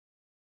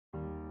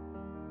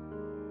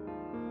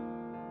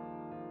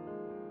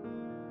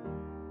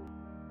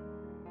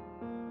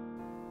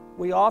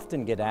We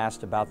often get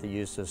asked about the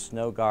use of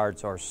snow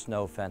guards or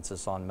snow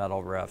fences on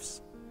metal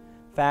roofs.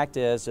 Fact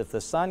is, if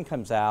the sun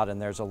comes out and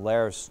there's a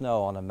layer of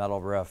snow on a metal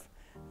roof,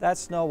 that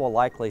snow will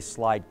likely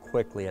slide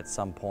quickly at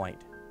some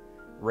point.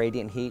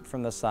 Radiant heat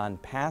from the sun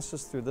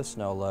passes through the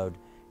snow load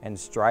and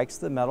strikes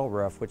the metal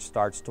roof, which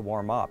starts to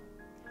warm up.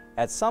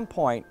 At some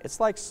point, it's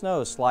like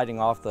snow sliding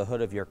off the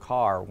hood of your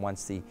car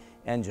once the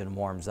engine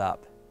warms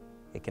up.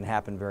 It can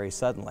happen very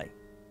suddenly.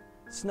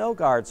 Snow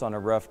guards on a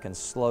roof can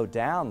slow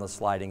down the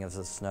sliding of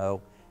the snow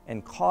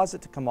and cause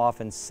it to come off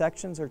in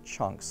sections or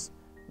chunks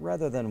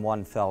rather than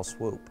one fell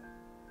swoop.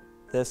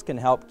 This can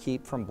help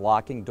keep from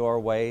blocking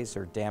doorways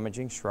or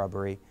damaging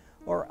shrubbery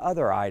or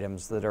other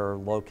items that are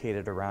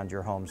located around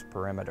your home's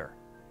perimeter.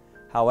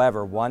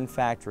 However, one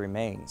fact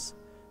remains.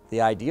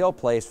 The ideal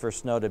place for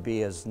snow to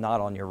be is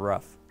not on your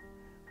roof.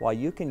 While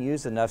you can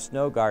use enough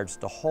snow guards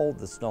to hold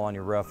the snow on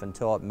your roof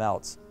until it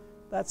melts,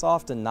 that's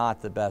often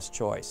not the best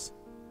choice.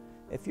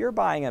 If you're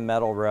buying a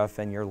metal roof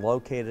and you're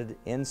located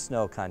in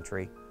snow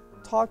country,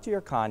 talk to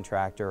your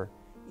contractor,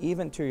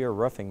 even to your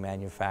roofing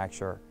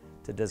manufacturer,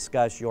 to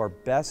discuss your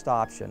best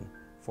option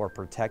for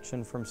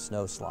protection from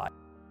snow slide.